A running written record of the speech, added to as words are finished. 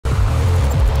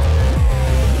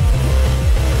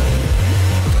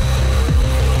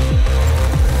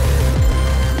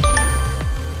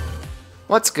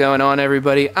What's going on,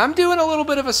 everybody? I'm doing a little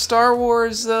bit of a Star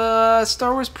Wars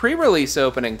pre-release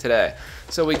opening today.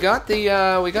 So we got the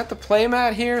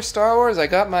playmat here, Star Wars. I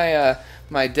got my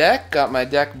my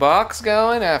deck box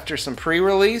going after some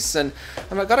pre-release, and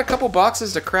I've got a couple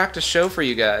boxes to crack to show for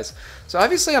you guys. So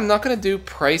obviously, I'm not going to do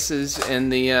prices in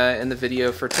the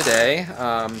video for today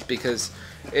because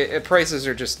prices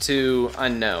are just too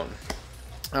unknown.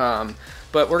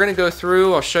 But we're going to go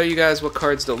through, I'll show you guys what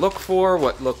cards to look for,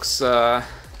 what looks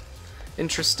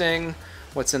interesting,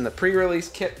 what's in the pre-release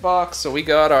kit box. So we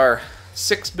got our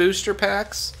 6 booster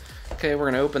packs. Okay, we're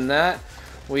going to open that.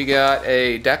 We got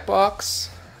a deck box,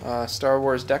 Star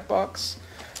Wars deck box.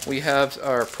 We have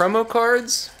our promo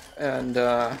cards, and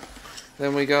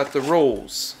then we got the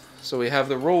rules. So we have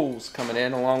the rules coming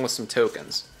in along with some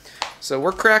tokens. So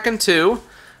we're cracking 2.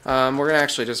 We're going to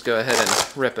actually just go ahead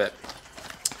and rip it.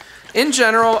 In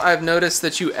general, I've noticed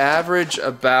that you average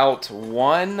about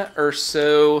 1 or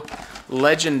so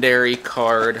legendary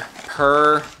card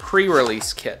per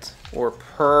pre-release kit, or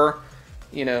per,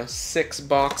 6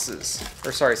 boxes,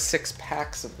 or sorry, 6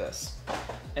 packs of this.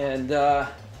 And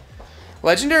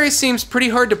legendary seems pretty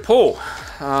hard to pull.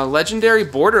 Legendary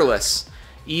borderless,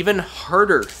 even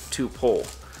harder to pull.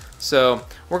 So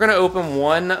we're gonna open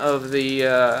one of the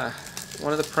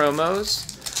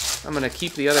promos. I'm gonna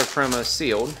keep the other promos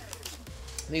sealed.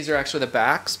 These are actually the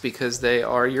backs because they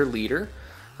are your leader.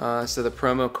 So the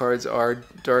promo cards are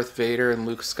Darth Vader and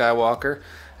Luke Skywalker,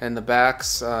 and the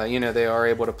backs, they are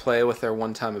able to play with their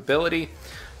one-time ability.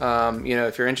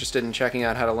 If you're interested in checking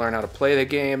out how to learn how to play the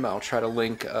game, I'll try to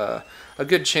link a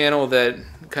good channel that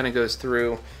kind of goes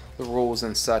through the rules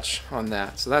and such on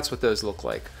that. So that's what those look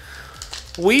like.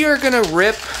 We are going to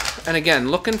rip, and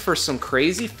again, looking for some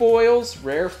crazy foils,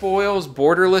 rare foils,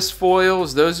 borderless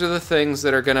foils. Those are the things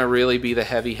that are going to really be the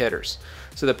heavy hitters.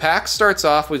 So the pack starts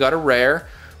off, we got a rare.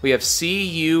 We have C,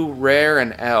 U, rare,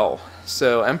 and L.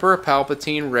 So Emperor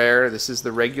Palpatine, rare. This is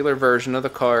the regular version of the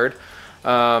card.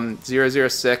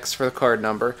 006 for the card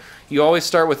number. You always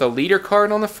start with a leader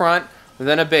card on the front,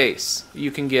 then a base.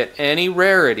 You can get any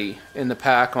rarity in the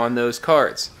pack on those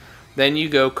cards. Then you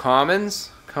go commons,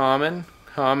 common.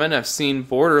 I've seen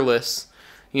borderless,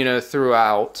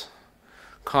 throughout.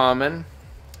 Common,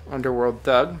 Underworld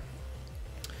Thug.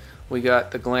 We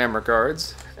got the glamour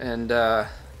guards, and we're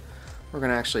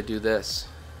gonna actually do this.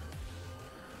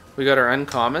 We got our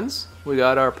uncommons. We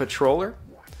got our patroller.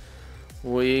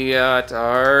 We got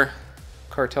our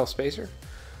cartel spacer.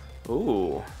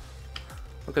 Ooh,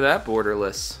 look at that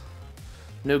borderless.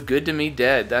 No good to me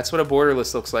dead. That's what a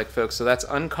borderless looks like, folks. So that's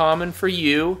uncommon for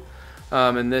you.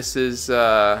 And this is,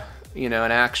 an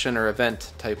action or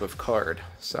event type of card.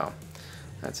 So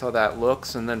that's how that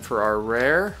looks. And then for our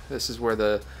rare, this is where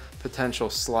the potential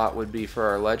slot would be for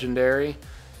our legendary.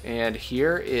 And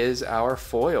here is our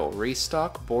foil,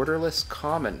 restock borderless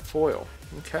common foil.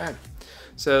 Okay.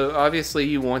 So obviously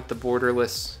you want the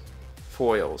borderless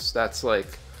foils. That's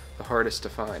like the hardest to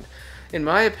find. In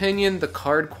my opinion, the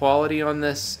card quality on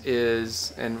this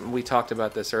is, and we talked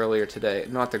about this earlier today,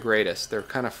 not the greatest. They're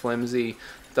kind of flimsy,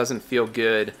 doesn't feel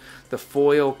good. The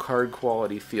foil card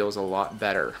quality feels a lot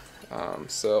better.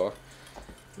 So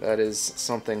that is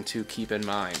something to keep in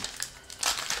mind.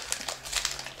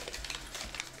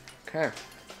 Okay,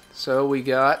 so we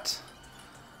got,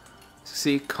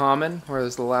 see, common,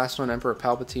 whereas the last one, Emperor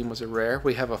Palpatine, was a rare.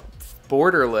 We have a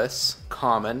borderless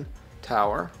common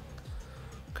tower.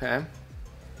 Okay.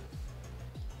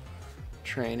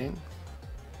 Training,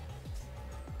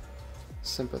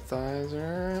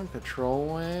 sympathizer,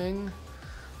 patrol wing.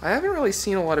 I haven't really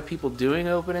seen a lot of people doing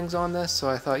openings on this, so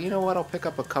I thought, you know what, I'll pick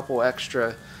up a couple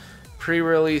extra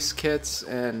pre-release kits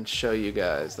and show you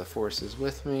guys. The Force is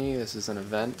with me. This is an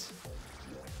event.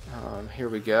 Here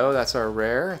we go. That's our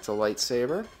rare. It's a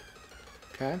lightsaber.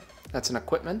 Okay, that's an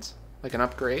equipment, like an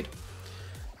upgrade.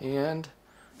 And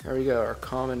there we go, our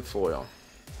common foil.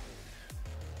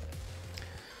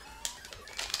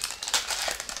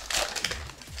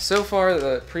 So far,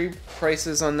 the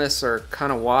pre-prices on this are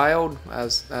kind of wild,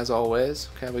 as always.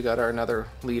 Okay, we got our another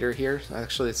leader here.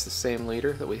 Actually, it's the same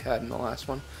leader that we had in the last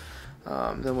one.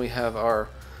 Then we have our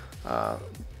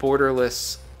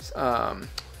borderless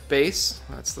base.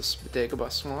 That's the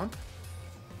Dagobah Swamp.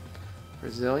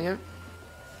 Resilient.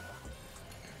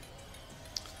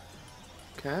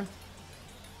 Okay.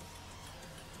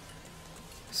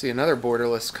 See another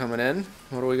borderless coming in.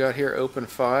 What do we got here? Open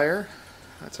fire.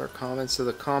 That's our common. So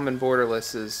the common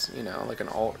borderless is, like an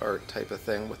alt art type of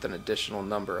thing with an additional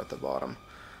number at the bottom.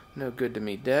 No good to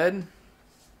me dead.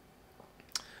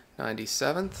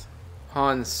 97th.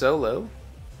 Han Solo.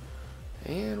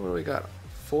 And what do we got?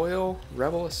 Foil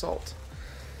Rebel Assault.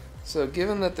 So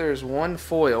given that there's one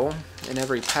foil in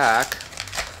every pack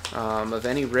of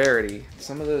any rarity,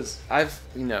 some of those, I've,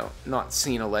 not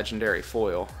seen a legendary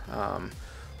foil.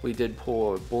 We did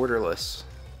pull a borderless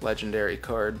legendary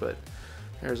card, but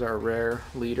there's our rare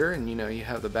leader, and you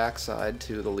have the backside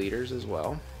to the leaders as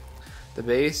well. The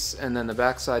base, and then the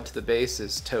backside to the base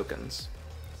is tokens.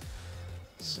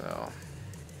 So,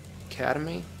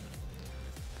 Academy,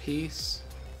 Peace,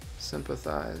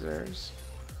 Sympathizers,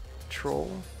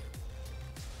 Troll,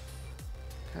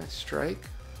 okay, Strike,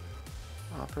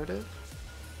 Operative.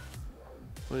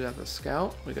 We got the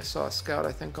Scout. We saw a Scout,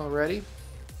 I think, already.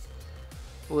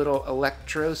 Little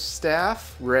Electro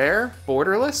Staff, rare,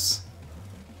 borderless.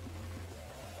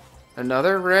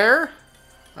 Another rare.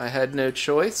 I had no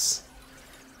choice.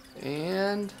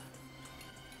 And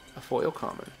a foil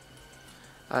common.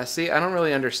 See, I don't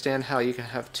really understand how you can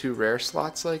have 2 rare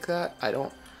slots like that.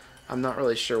 I'm not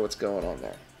really sure what's going on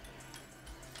there.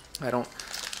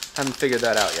 Haven't figured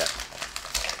that out yet.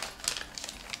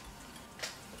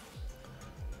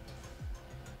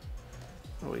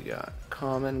 What do we got?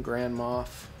 Common, Grand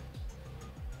Moff,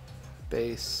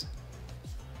 Base,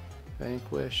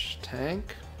 Vanquish,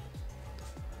 Tank.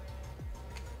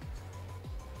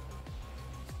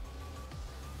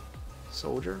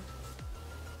 Soldier.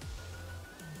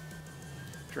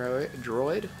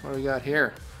 Droid. What do we got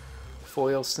here?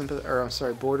 Foil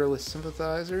borderless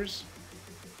sympathizers.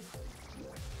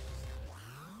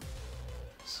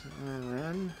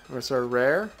 What's our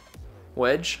rare?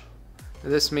 Wedge.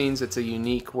 This means it's a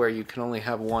unique where you can only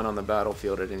have one on the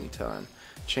battlefield at any time.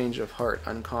 Change of Heart,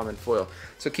 uncommon foil.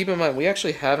 So keep in mind, we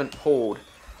actually haven't pulled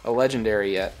a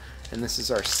legendary yet, and this is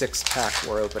our 6th pack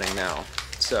we're opening now.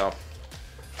 So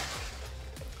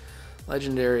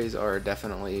legendaries are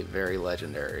definitely very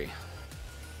legendary.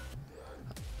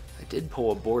 I did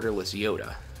pull a borderless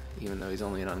Yoda, even though he's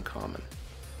only an uncommon.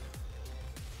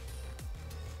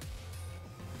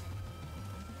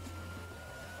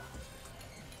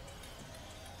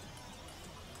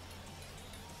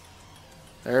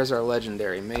 There's our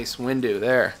legendary Mace Windu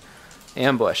there.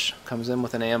 Ambush. Comes in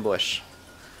with an ambush.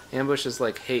 Ambush is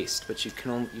like haste, but you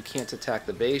can't attack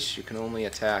the base, you can only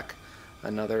attack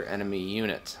another enemy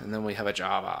unit. And then we have a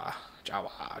Java.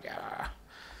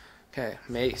 Okay,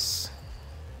 Mace.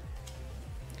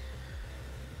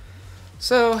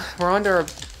 So, we're on to our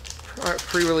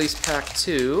pre-release pack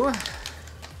 2. What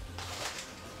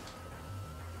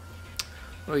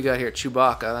do we got here?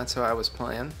 Chewbacca, that's how I was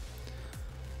playing.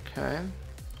 Okay.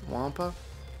 Wampa.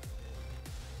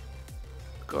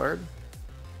 Guard.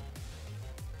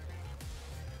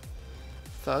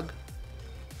 Thug.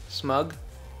 Smug.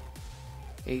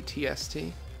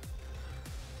 ATST.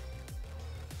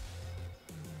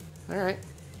 Alright.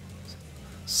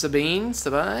 Sabine.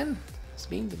 Alright,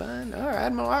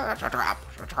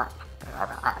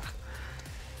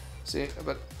 see,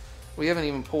 but we haven't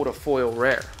even pulled a foil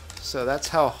rare. So that's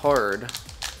how hard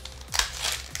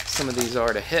some of these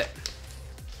are to hit.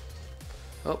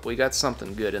 Oh, we got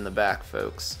something good in the back,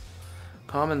 folks.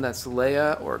 Common, that's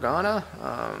Leia Organa.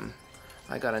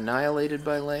 I got annihilated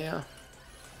by Leia.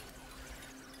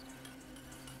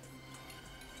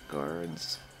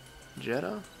 Guards.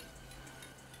 Jeddah.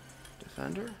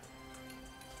 Defender.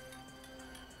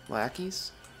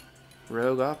 Lackeys.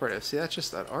 Rogue Operative. See,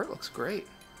 that art looks great.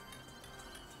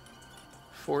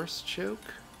 Force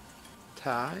Choke.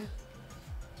 Tie.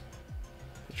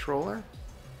 Patroller.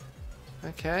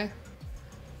 Okay.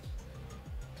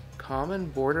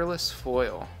 Common borderless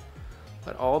foil.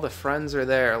 But all the friends are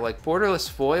there. Like, borderless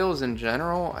foils in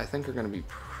general, I think are going to be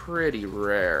pretty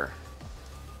rare.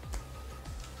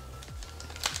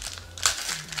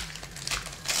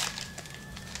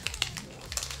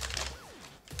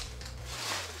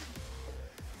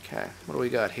 Okay, what do we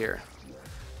got here?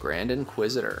 Grand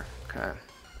Inquisitor. Okay.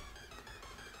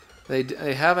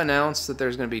 They have announced that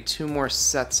there's going to be 2 more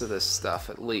sets of this stuff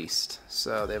at least.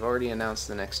 So they've already announced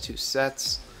the next 2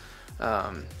 sets.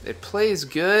 It plays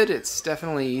good. It's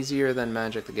definitely easier than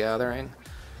Magic the Gathering,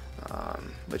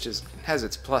 which has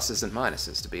its pluses and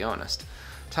minuses, to be honest.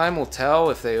 Time will tell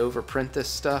if they overprint this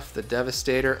stuff. The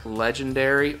Devastator,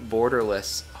 legendary,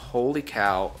 borderless. Holy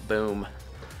cow. Boom.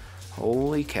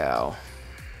 Holy cow.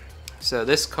 So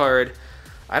this card,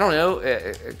 I don't know,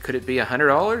 could it be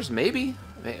 $100? Maybe.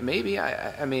 Maybe.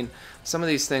 I mean, some of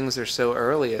these things are so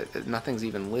early, nothing's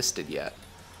even listed yet.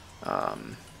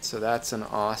 So that's an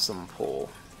awesome pull.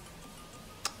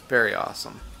 Very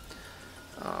awesome.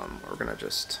 We're going to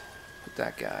just put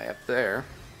that guy up there.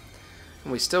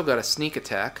 And we still got a sneak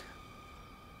attack.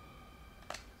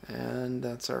 And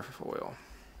that's our foil.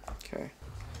 Okay.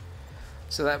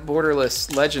 So that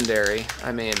borderless legendary,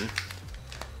 I mean,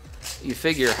 you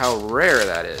figure how rare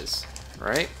that is,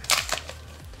 right?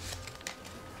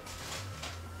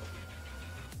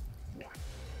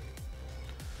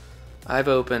 I've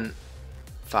opened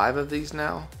 5 of these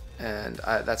now, and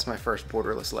that's my first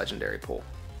borderless legendary pull.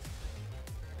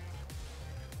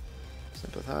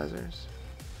 Sympathizers.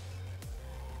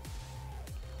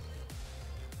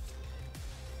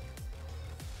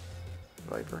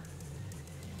 Viper.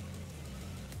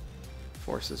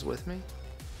 Forces with me.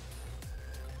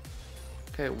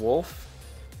 Okay, Wolf.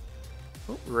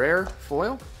 Oh, rare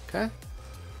foil. Okay.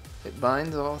 It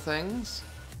binds all things.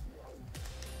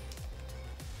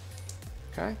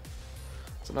 Okay.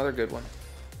 It's another good one.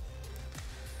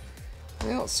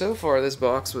 Well, so far this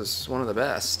box was one of the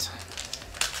best.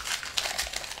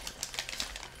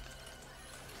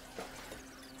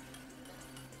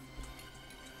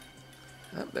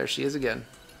 Oh, there she is again,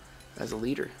 as a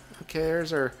leader. Okay,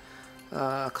 there's our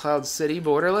Cloud City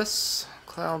borderless.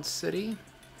 Cloud City.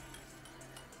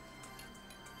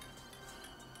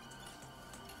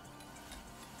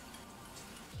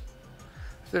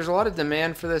 If there's a lot of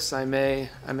demand for this, I may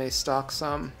stock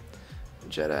some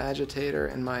Jetta Agitator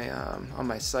in my on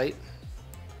my site.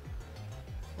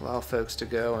 Allow folks to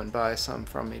go and buy some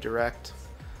from me direct.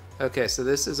 Okay, so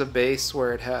this is a base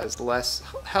where it has less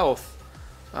health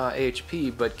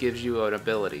HP, but gives you an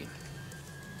ability.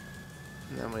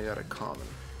 And then we got a common.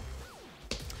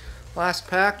 Last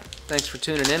pack. Thanks for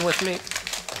tuning in with me.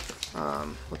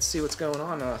 Let's see what's going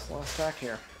on last pack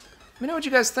here. Let me know what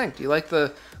you guys think. Do you like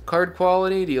the card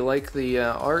quality? Do you like the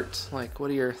art? Like,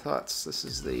 what are your thoughts? This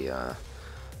is the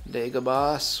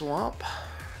Dagobah Swamp.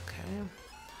 Okay.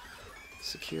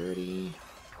 Security.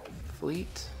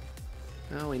 Fleet.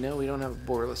 No, we know we don't have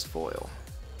a borderless foil.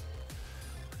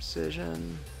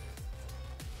 Precision.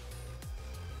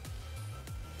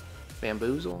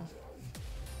 Bamboozle.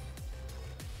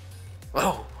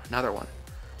 Oh, another one.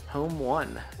 Home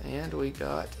 1. And we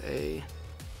got a...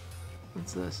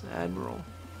 What's this? Admiral.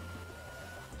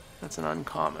 That's an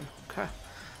uncommon. Okay.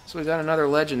 So we got another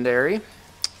legendary.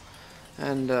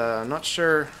 And not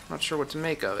sure what to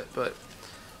make of it, but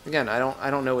again, I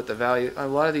don't know what the value. A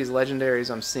lot of these legendaries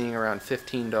I'm seeing around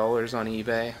 $15 on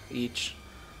eBay each.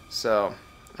 So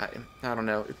I don't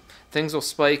know. Things will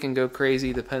spike and go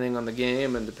crazy depending on the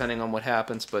game and depending on what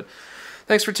happens, but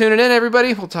thanks for tuning in,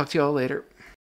 everybody. We'll talk to you all later.